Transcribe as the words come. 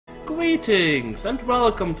Greetings and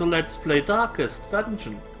welcome to Let's Play Darkest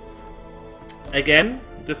Dungeon. Again,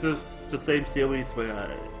 this is the same series where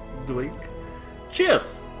I'm doing.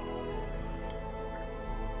 Cheers!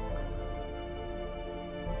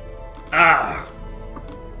 Ah!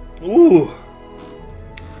 Ooh!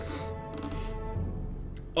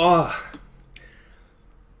 Oh!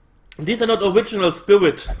 These are not original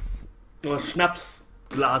spirit or schnapps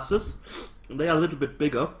glasses. They are a little bit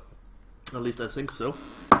bigger. At least I think so.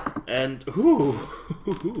 And ooh,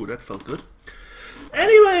 that felt good.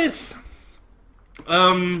 Anyways,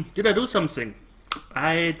 did I do something?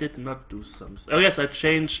 I did not do something. Oh yes, I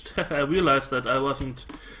changed. I realized that I wasn't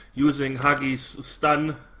using Huggy's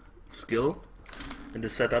stun skill in the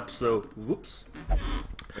setup. So whoops.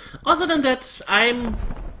 Other than that, I'm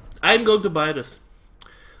going to buy this.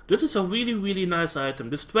 This is a really nice item.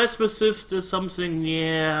 The stress resist is something.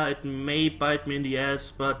 Yeah, it may bite me in the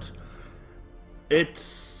ass, but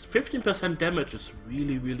it's 15% damage is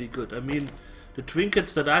really good. I mean, the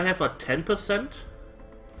trinkets that I have are 10%,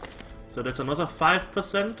 so that's another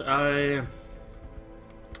 5%.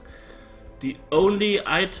 The only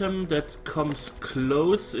item that comes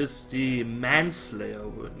close is the Manslayer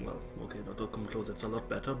wing. Well, okay, not come close. It's a lot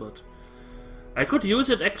better, but I could use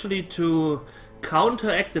it actually to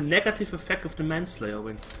counteract the negative effect of the Manslayer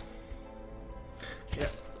wing. Yeah,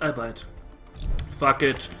 I buy it. Fuck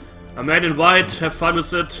it. A man in white, have fun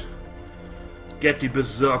with it. Get the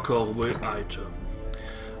Berserker item.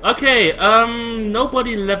 Okay,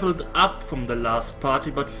 nobody leveled up from the last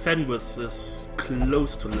party, but Fenris is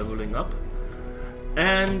close to leveling up.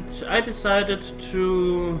 And I decided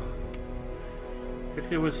to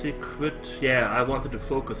accuracy crit. Yeah, I wanted the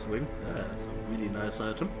focus wing. Yeah, that's a really nice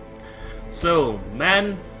item. So,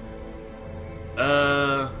 man,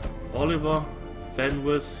 Oliver,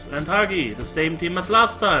 Fenris, and Huggy, the same team as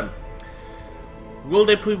last time. Will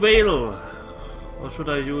they prevail? Or should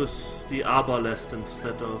I use the Arbalest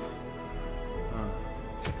instead of...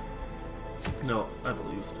 No, I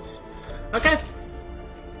will use this. Okay.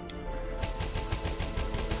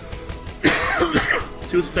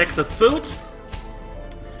 2 stacks of food.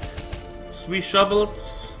 3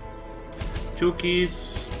 shovels. 2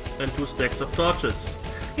 keys. And 2 stacks of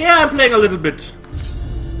torches. Yeah, I'm playing a little bit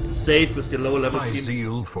safe with the low level team. My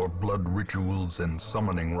zeal for blood rituals and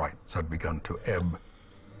summoning rites had begun to ebb,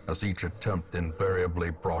 as each attempt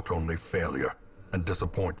invariably brought only failure and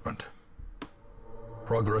disappointment.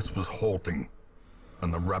 Progress was halting,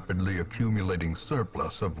 and the rapidly accumulating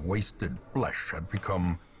surplus of wasted flesh had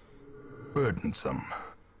become burdensome.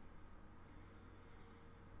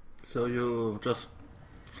 So you just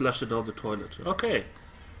flush it down the toilet. Okay.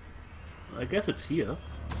 I guess it's here.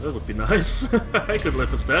 That would be nice. I could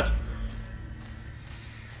live with that.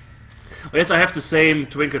 Oh, yes, I have the same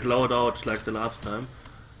trinket loadout like the last time.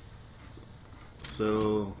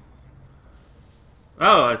 So...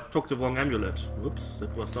 Oh, I took the wrong amulet. Whoops,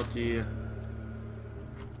 that was not the...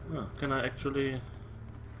 Oh, can I actually...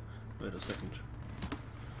 Wait a second.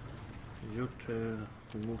 You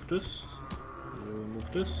remove this. You remove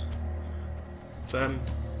this. Bam.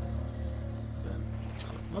 Bam.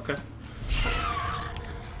 Okay.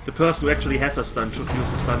 The person who actually has a stun should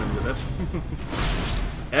use a stun amulet.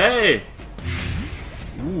 Hey!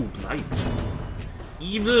 Ooh, blight.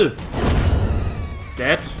 Evil!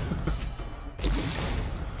 Dead.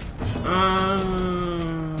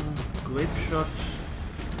 Grape shot.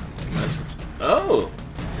 Slice it. Oh!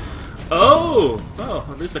 Oh! Oh,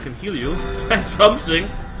 at least I can heal you. That's something.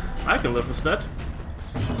 I can live with that.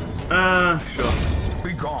 Sure.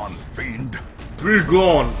 Be gone, fiend. Be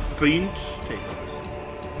gone, fiend. Take this.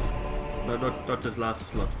 No, not this last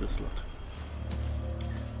slot, this slot.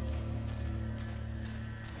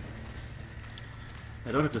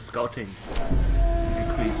 I don't have the scouting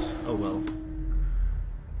increase. Oh well.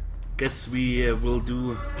 Guess we will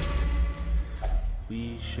do.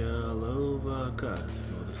 We shall overcome.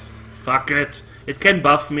 Notice. Fuck it! It can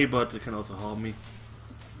buff me, but it can also harm me.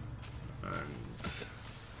 And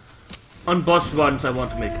on boss runs, I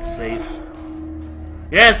want to make it safe.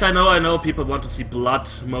 Yes, I know, people want to see blood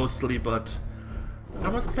mostly, but I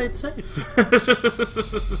want to play it safe.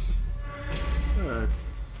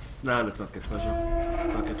 Nah, let's not get treasure.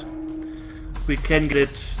 Fuck it. We can get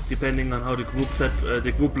it depending on how the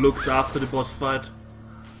group looks after the boss fight.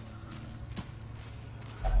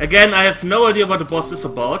 Again, I have no idea what the boss is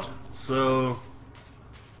about, so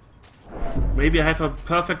maybe I have a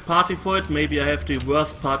perfect party for it, maybe I have the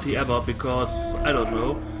worst party ever, because I don't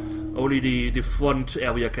know. Only the front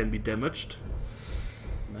area can be damaged.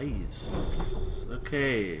 Nice.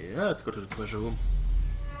 Okay, yeah, let's go to the treasure room.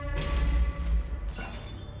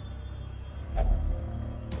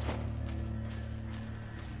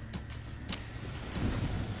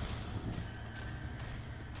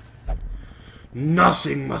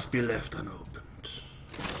 Nothing must be left unopened.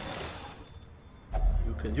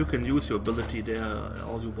 You can use your ability there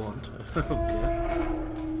all you want. I don't care.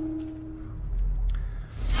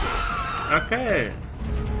 Okay.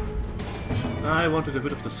 I want to get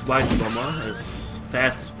rid of the swine bomber as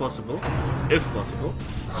fast as possible, if possible.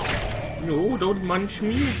 No, don't munch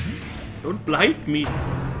me. Don't blight me.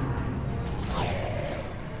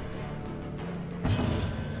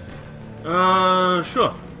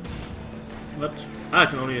 Sure. But I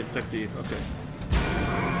can only attack the... okay.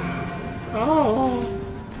 Oh,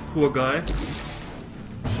 poor guy.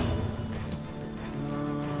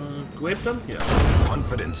 Grape them? Yeah.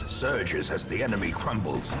 Confidence surges as the enemy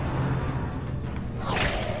crumbles.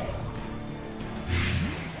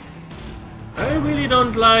 I really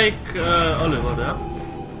don't like Oliver there.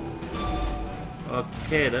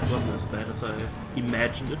 Okay, that wasn't as bad as I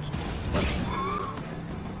imagined it.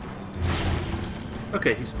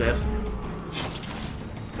 Okay, he's dead.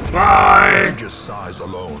 Bye! Just size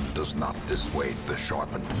alone does not dissuade the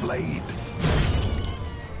sharpened blade.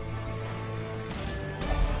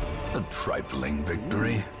 A trifling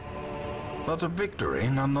victory, but a victory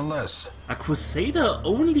nonetheless. A Crusader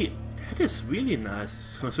only... that is really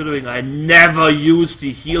nice, considering I never use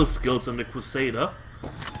the heal skills on the Crusader.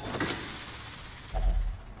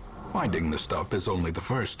 Finding the stuff is only the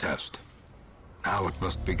first test. Now it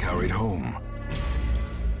must be carried home.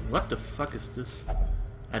 What the fuck is this?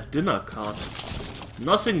 A dinner cart.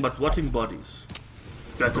 Nothing but rotting bodies.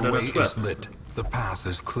 Better The than way a trap. is lit. The path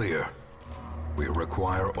is clear. We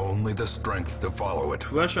require only the strength to follow it.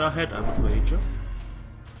 Treasure ahead, I would wager.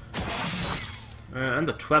 And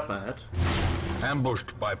the trap ahead.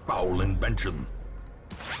 Ambushed by foul invention.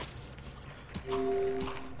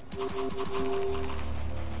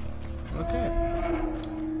 Okay.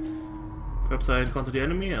 Perhaps I encounter the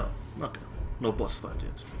enemy? Yeah. Okay. No boss fight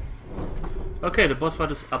yet. Okay, the boss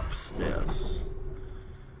fight is upstairs.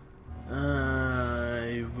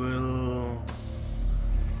 I will...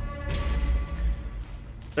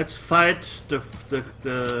 let's fight the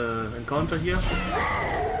encounter here.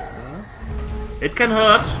 It can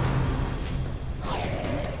hurt.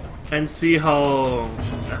 And see how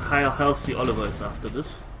healthy Oliver is after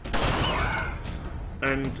this.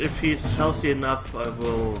 And if he's healthy enough, I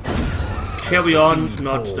will carry on. If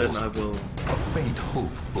not, then I will... a faint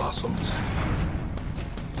hope blossoms.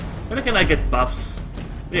 And again, I get buffs.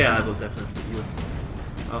 Yeah, I will definitely heal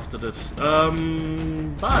after this.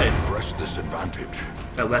 Bye. Press this advantage.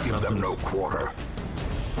 Rest Give after them this. no quarter.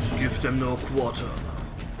 Give them no quarter.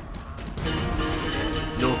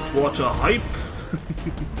 No quarter hype.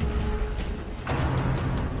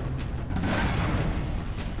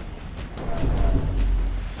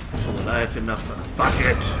 Well, I have enough. Fuck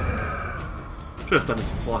it. Should have done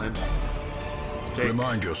this beforehand. Take.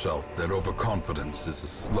 Remind yourself that overconfidence is a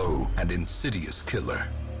slow and insidious killer.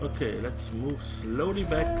 Okay, let's move slowly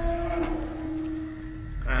back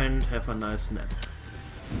and have a nice nap.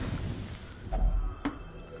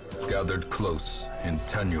 Gathered close in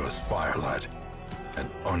tenuous firelight, an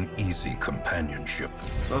uneasy companionship.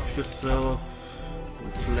 Buff yourself,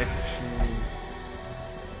 reflection.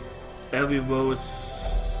 Every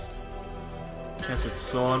rose has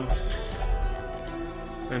its thorns,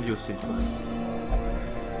 and you seem fine.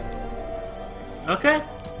 Okay.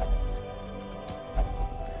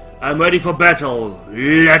 I'm ready for battle.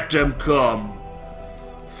 Let them come.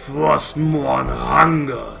 Frostmourne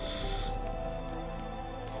hungers.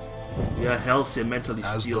 We are healthy and mentally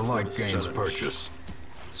As the steeled for light this gains challenge. purchase,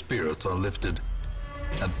 spirits are lifted,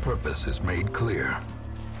 and purpose is made clear.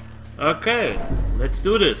 Okay, let's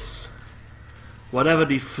do this. Whatever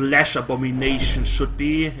the flesh abomination should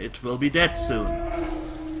be, it will be dead soon.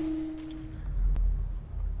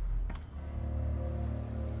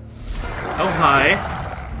 Oh, hi.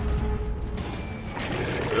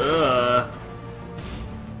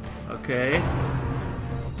 Okay.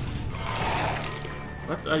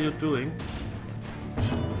 What are you doing?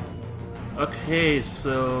 Okay,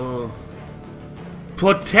 so...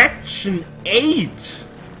 Protection 8!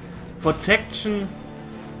 Protection...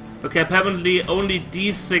 Okay, apparently only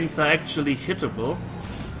these things are actually hittable.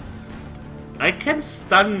 I can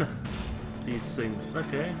stun these things.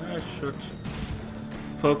 Okay, I should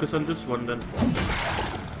focus on this one then.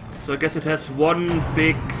 So I guess it has one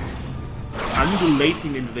big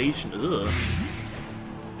undulating invasion. Ugh.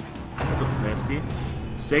 That looks nasty.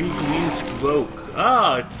 Sanguine Stroke.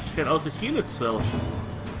 Ah, it can also heal itself.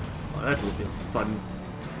 Oh, that will be a fun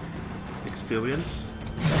experience.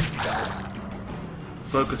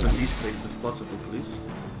 Focus on these things if possible, please.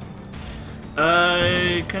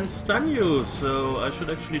 I can stun you, so I should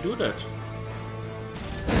actually do that.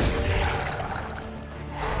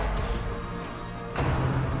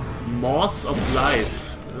 Moss of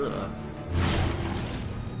life. Ugh.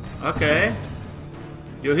 Okay.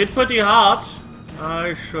 You hit pretty hard.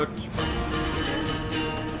 I should...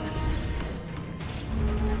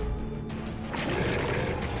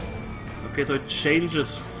 Okay, so it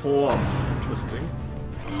changes form. Interesting.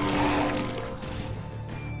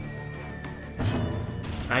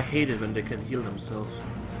 I hate it when they can heal themselves.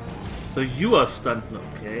 So you are stunned now,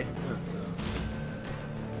 okay?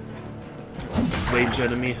 That's a strange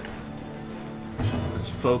enemy. Let's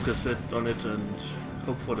focus it on it and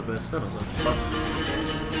hope for the best. That was a buff.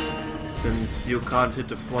 Since you can't hit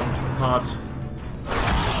the front part.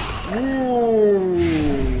 Ooh,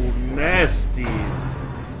 nasty.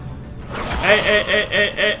 Hey.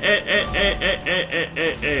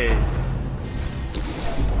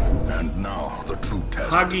 And now the true test.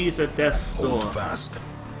 Huggy is at death's door. Hold fast.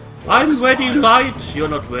 I'm ready, Light. You're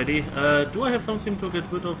not ready. Do I have something to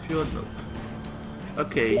get rid of your... Nope.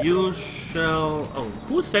 Okay, you shall... Oh,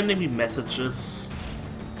 who's sending me messages?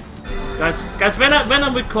 Guys, when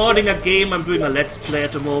I'm recording a game, I'm doing a let's play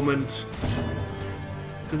at the moment.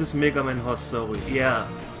 This is Mega Man Hoss, sorry. Yeah,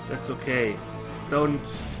 that's okay. Don't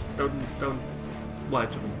lie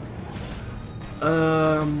to me.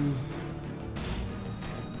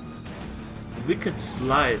 Wicked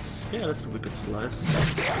Slice. Yeah, let's do Wicked Slice.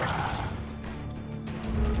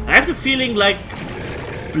 I have the feeling like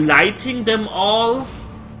blighting them all.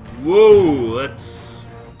 Whoa,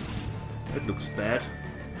 that looks bad.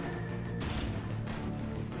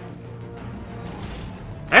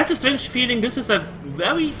 I have the strange feeling this is a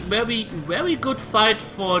very good fight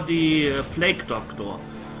for the Plague Doctor.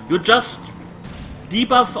 You just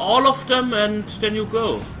debuff all of them and then you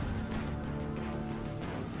go.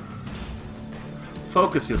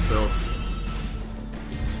 Focus yourself.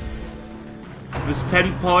 With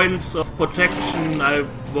 10 points of protection, I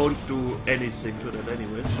won't do anything to that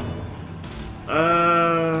anyways.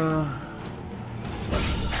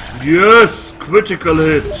 Yes! Critical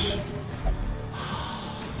hit!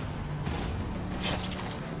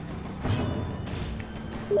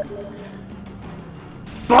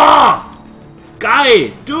 Bah!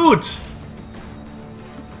 Guy! Dude!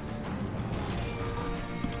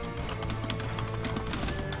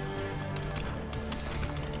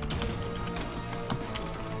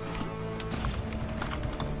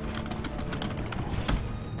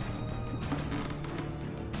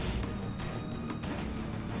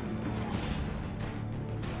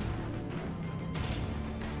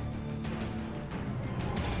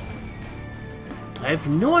 I have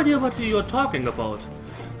no idea what you're talking about.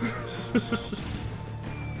 Fuck's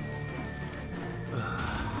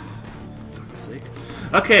sake.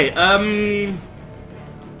 Okay,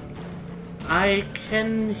 I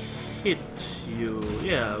can hit you.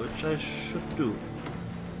 Yeah, which I should do.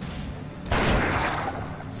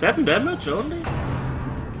 7 damage only?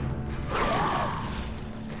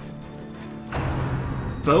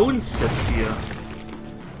 Bone Sapphire.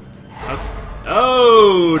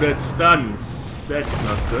 Oh, that stuns. That's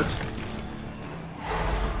not good.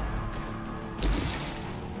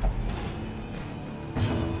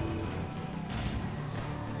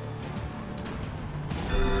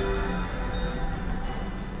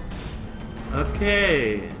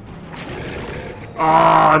 Okay.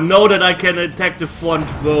 Ah, know that I can attack the front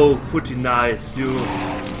row. Pretty nice. You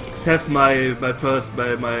have my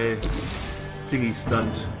thingy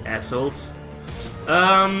stunned, assholes.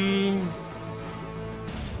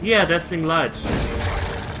 Yeah, Dazzling Light.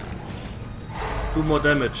 Do more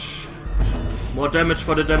damage. More damage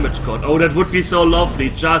for the damage god. Oh, that would be so lovely.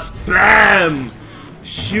 Just BAM!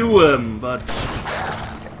 Shoo him, but...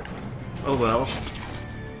 Oh well.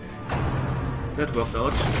 That worked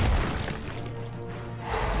out.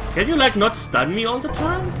 Can you, like, not stun me all the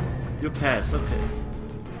time? You pass, okay.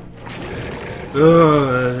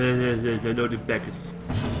 I know the back is...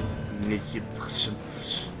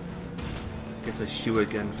 Guess I shoo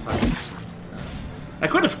again, fuck. I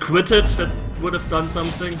could have quitted, that would have done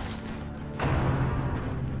something.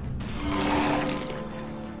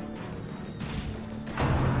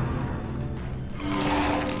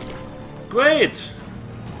 Great!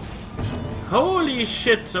 Holy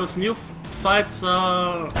shit, those new fights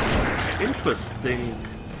are interesting.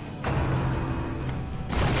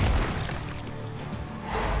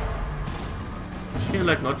 Can you,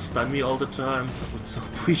 like, not stun me all the time? I would so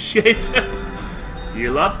appreciate it.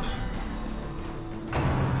 Heal up.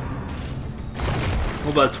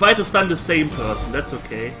 Oh well, try to stun the same person, that's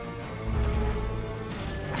okay.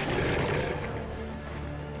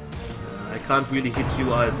 I can't really hit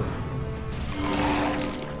you either.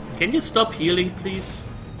 Can you stop healing, please?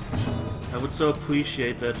 I would so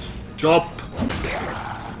appreciate that. Chop!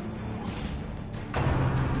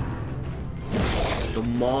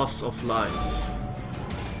 Maws of Life.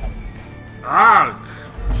 Arg!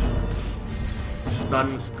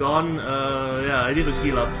 Stun is gone. Yeah, I need to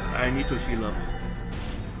heal up. I need to heal up.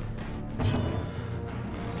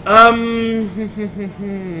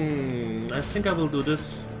 I think I will do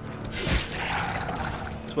this.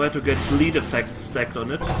 Try to get bleed effect stacked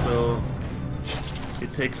on it, so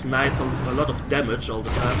it takes a lot of damage all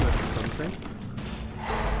the time. That's something.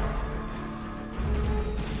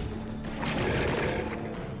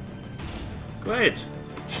 Great.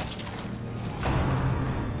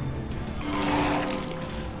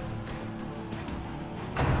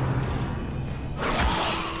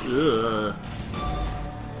 Ugh.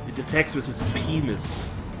 It attacks with its penis.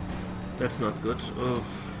 That's not good. Oh.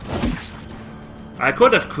 I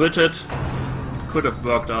could have quitted. Could have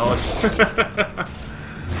worked out.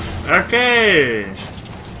 Okay.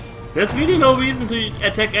 There's really no reason to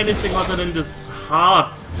attack anything other than this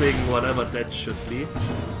heart thing, whatever that should be.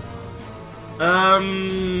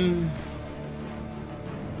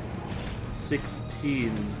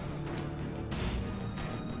 16.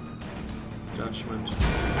 Judgment.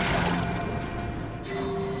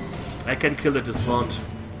 I can kill it this round.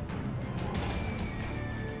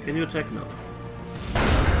 Can you attack now?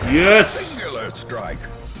 Yes! Singular strike.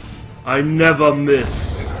 I never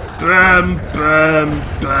miss. Bam, bam,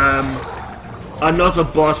 bam. Another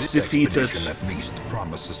boss This defeated. expedition at least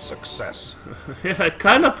promises success. Yeah, it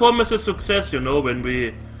kinda promises success, you know, when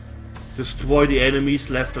we destroy the enemies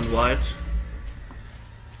left and right.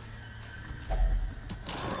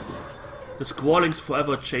 The Squallings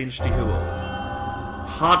forever change the hero.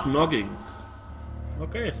 Hard nogging.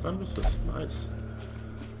 Okay, stun resist. Nice.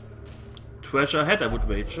 Treasure head, I would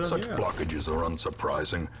wager. Such Yeah. blockages are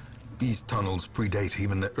unsurprising. These tunnels predate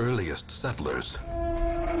even the earliest settlers.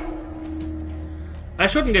 I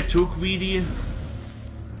shouldn't get too greedy.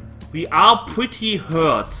 We are pretty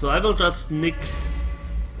hurt, so I will just nick...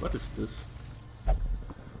 What is this?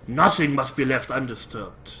 Nothing must be left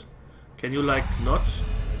undisturbed. Can you, like, not?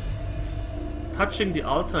 Touching the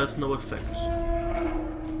altar has no effect.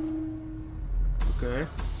 Okay.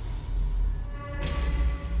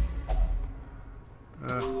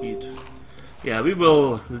 Eat. Yeah, we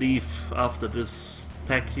will leave after this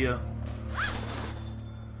pack here.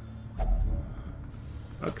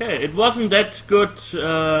 Okay, it wasn't that good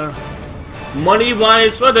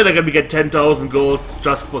money-wise. Well, then we get 10,000 gold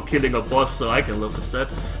just for killing a boss, so I can live with that.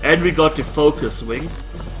 And we got the focus wing.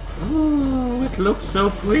 Ooh, it looks so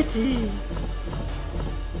pretty.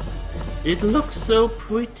 It looks so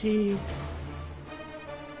pretty.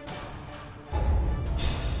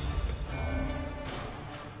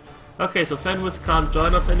 Okay, so Fenris can't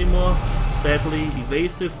join us anymore. Sadly,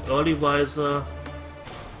 evasive, early riser.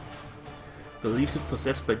 Believes it's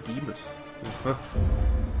possessed by demons.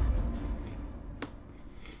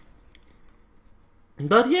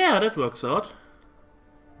 But yeah, that works out.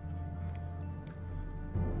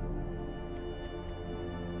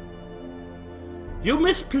 You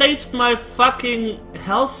misplaced my fucking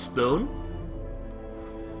Hellstone.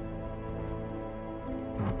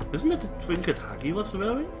 Isn't it the trinket Huggy was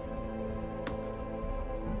wearing?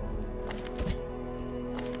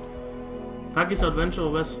 Huggy's adventure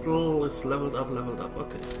vessel is leveled up,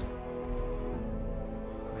 okay.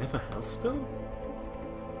 I have a Hellstone?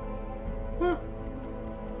 Huh.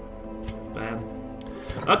 Bam.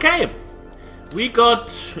 Okay! We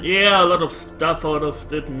got, yeah, a lot of stuff out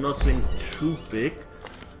of it, nothing too big.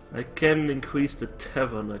 I can increase the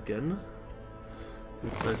tavern again,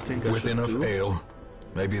 which I think I With should enough do. ale,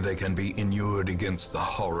 maybe they can be inured against the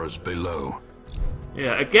horrors below.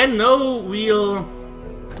 Yeah, again, no real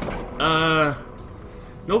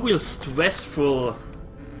stressful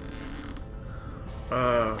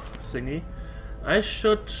thingy. I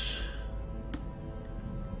should...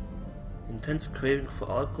 Intense craving for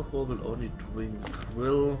alcohol, will only drink.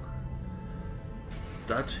 Will...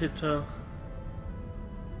 Dud hitter.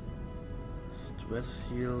 Stress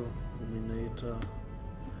heal, eliminator.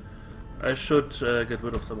 I should get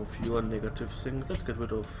rid of some of your negative things. Let's get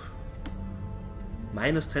rid of...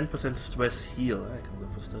 Minus 10% stress heal. I can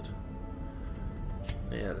live with that.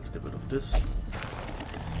 Yeah, let's get rid of this.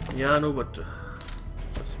 Yeah, no, but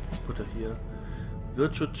just put her here.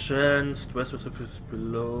 Virtue chance, stress resistance is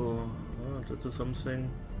below. Oh, that is something.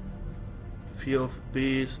 Fear of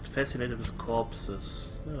beast, fascinated with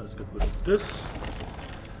corpses. Yeah, let's get rid of this.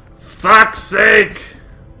 Fuck's sake!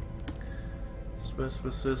 Stress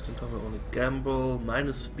resist, and only gamble.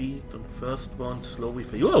 Minus speed on first one, slow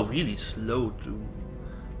refill. You are really slow, Doom.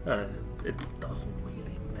 It doesn't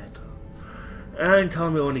really matter. And tell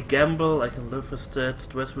me only gamble, I can live with that.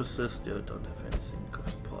 Stress resist, you don't have anything of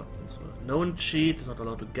importance. It's a known cheat, it's not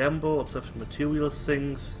allowed to gamble, obsessive material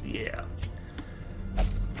things, yeah.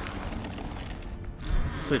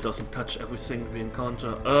 So it doesn't touch everything we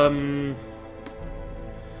encounter.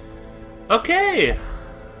 Okay!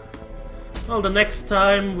 Well, the next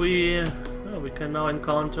time we can now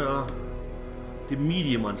encounter the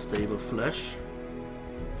medium unstable flesh.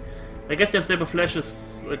 I guess the unstable flesh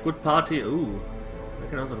is a good party. Ooh, I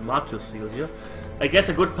can also the martyr seal here. I guess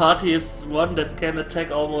a good party is one that can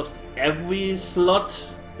attack almost every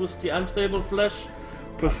slot with the unstable flesh,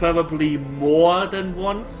 preferably more than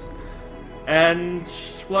once, and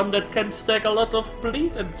one that can stack a lot of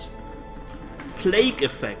bleed and plague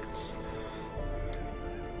effects.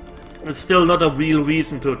 It's still not a real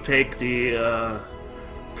reason to take the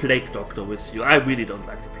Plague Doctor with you. I really don't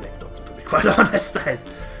like the Plague Doctor, to be quite honest. I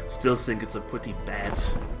still think it's a pretty bad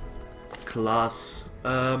class.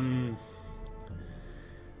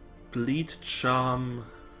 Bleed Charm,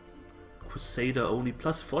 Crusader only,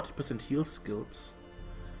 plus 40% heal skills.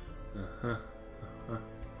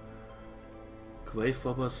 Grave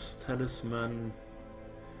Robbers Talisman,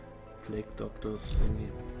 Plague Doctors thingy.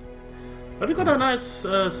 But we got a nice,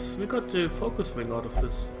 we got the focus ring out of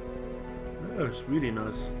this. Yeah, it's really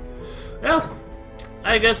nice. Yeah,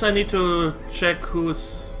 I guess I need to check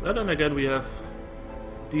who's... And then again we have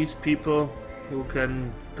these people who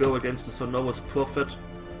can go against the Sonorous Prophet.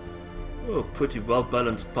 Oh, pretty well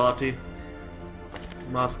balanced party.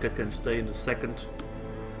 Masket can stay in the second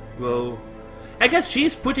row. I guess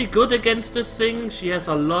she's pretty good against this thing. She has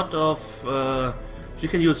a lot of... she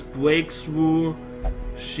can use Breakthrough.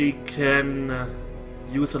 She can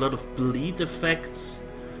use a lot of bleed effects.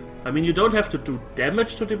 I mean, you don't have to do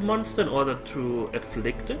damage to the monster in order to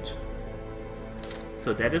afflict it.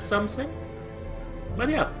 So that is something. But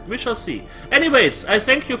yeah, we shall see. Anyways, I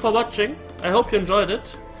thank you for watching. I hope you enjoyed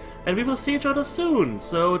it. And we will see each other soon.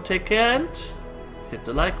 So take care and hit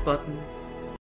the like button.